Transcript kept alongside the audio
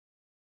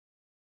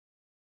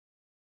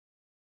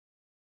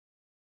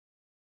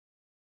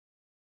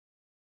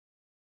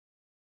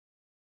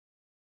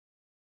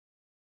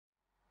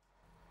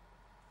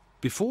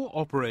Before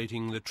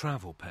operating the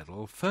travel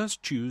pedal,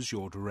 first choose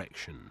your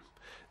direction.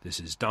 This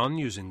is done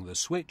using the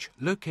switch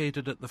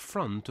located at the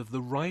front of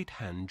the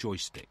right-hand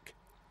joystick.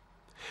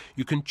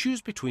 You can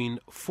choose between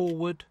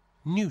forward,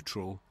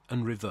 neutral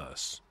and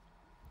reverse.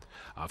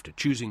 After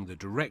choosing the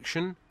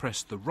direction,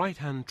 press the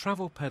right-hand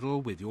travel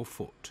pedal with your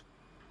foot.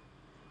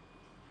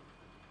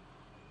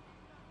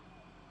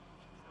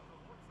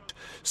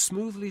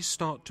 Smoothly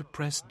start to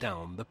press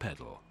down the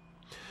pedal.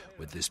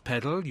 With this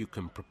pedal you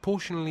can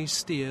proportionally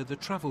steer the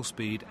travel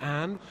speed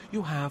and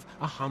you have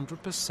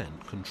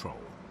 100%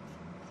 control.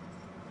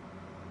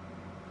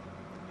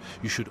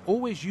 You should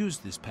always use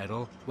this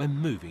pedal when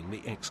moving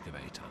the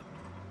excavator.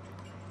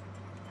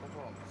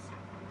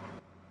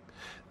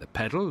 The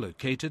pedal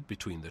located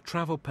between the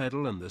travel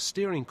pedal and the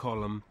steering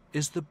column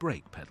is the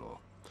brake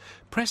pedal.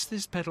 Press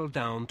this pedal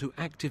down to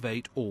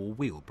activate all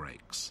wheel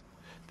brakes.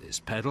 This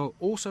pedal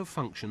also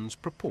functions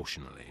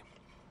proportionally.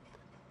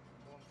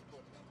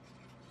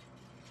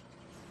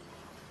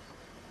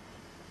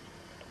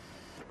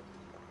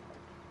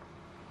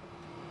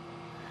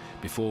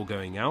 Before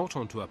going out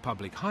onto a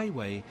public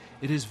highway,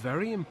 it is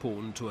very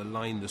important to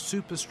align the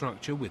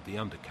superstructure with the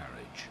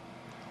undercarriage.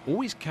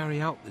 Always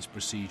carry out this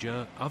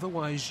procedure,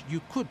 otherwise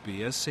you could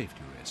be a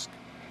safety risk.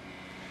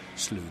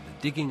 Slough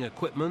the digging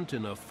equipment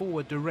in a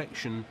forward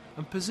direction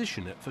and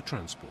position it for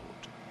transport.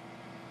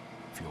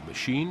 If your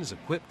machine is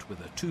equipped with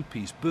a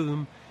two-piece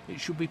boom, it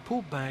should be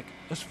pulled back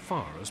as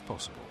far as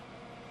possible.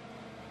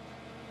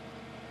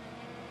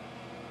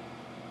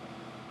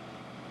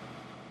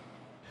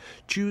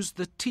 Choose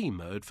the T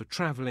mode for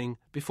travelling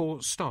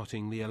before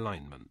starting the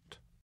alignment.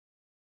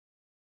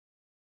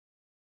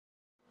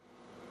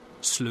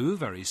 Slough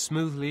very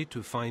smoothly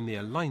to find the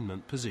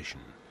alignment position.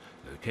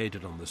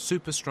 Located on the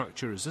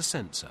superstructure is a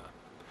sensor.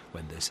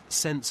 When this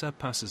sensor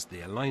passes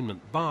the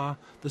alignment bar,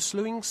 the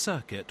sloughing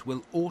circuit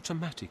will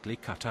automatically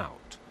cut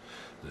out.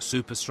 The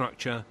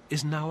superstructure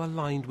is now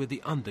aligned with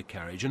the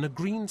undercarriage and a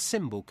green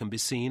symbol can be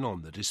seen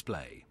on the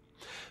display.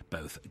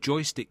 Both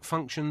joystick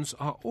functions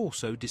are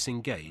also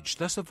disengaged,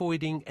 thus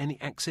avoiding any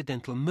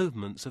accidental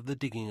movements of the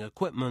digging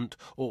equipment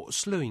or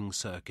sloughing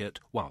circuit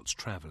whilst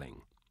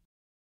travelling.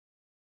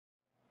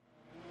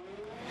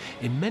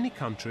 In many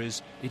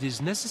countries, it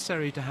is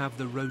necessary to have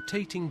the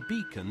rotating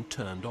beacon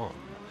turned on.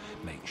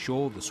 Make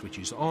sure the switch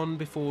is on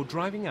before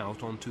driving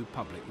out onto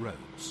public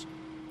roads.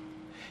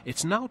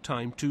 It's now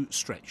time to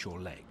stretch your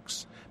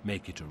legs.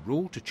 Make it a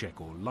rule to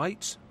check all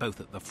lights, both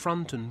at the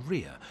front and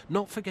rear,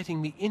 not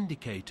forgetting the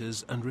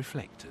indicators and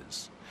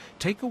reflectors.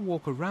 Take a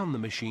walk around the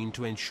machine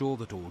to ensure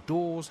that all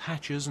doors,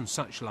 hatches and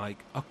such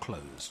like are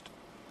closed.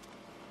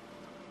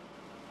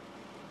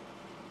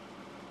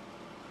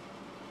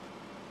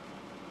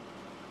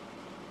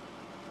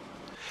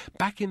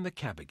 Back in the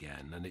cab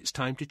again, and it's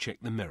time to check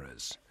the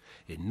mirrors.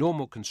 In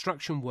normal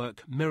construction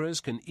work, mirrors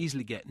can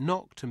easily get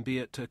knocked and be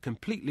at a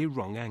completely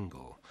wrong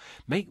angle.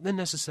 Make the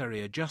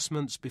necessary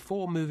adjustments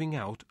before moving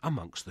out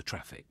amongst the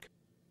traffic.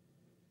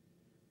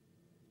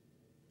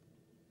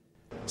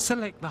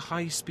 Select the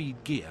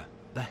high-speed gear,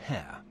 the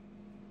hare.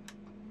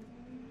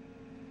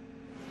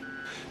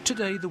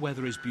 Today the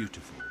weather is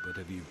beautiful, but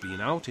if you've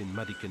been out in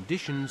muddy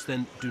conditions,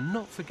 then do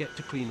not forget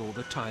to clean all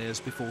the tyres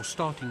before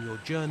starting your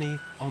journey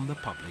on the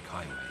public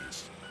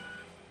highways.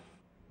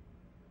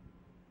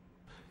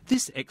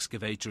 This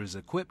excavator is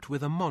equipped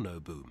with a mono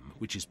boom,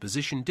 which is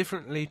positioned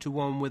differently to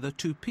one with a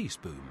two-piece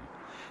boom.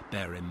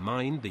 Bear in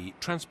mind the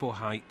transport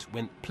height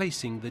when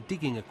placing the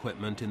digging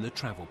equipment in the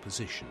travel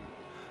position.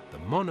 The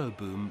mono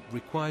boom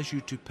requires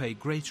you to pay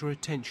greater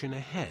attention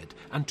ahead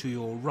and to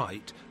your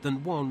right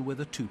than one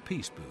with a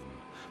two-piece boom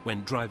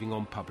when driving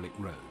on public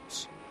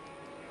roads.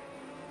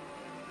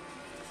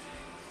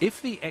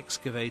 If the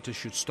excavator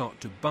should start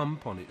to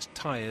bump on its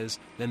tyres,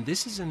 then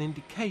this is an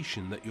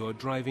indication that you are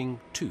driving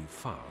too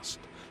fast.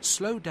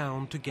 Slow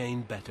down to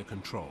gain better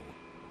control.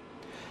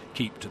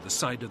 Keep to the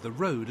side of the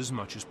road as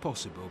much as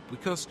possible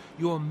because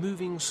you are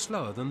moving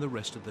slower than the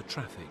rest of the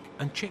traffic,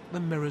 and check the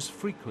mirrors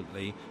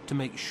frequently to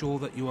make sure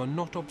that you are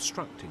not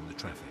obstructing the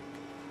traffic.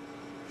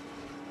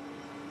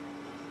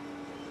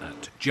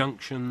 At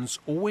junctions,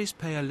 always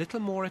pay a little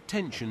more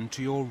attention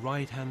to your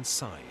right-hand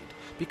side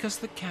because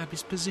the cab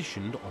is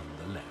positioned on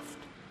the left.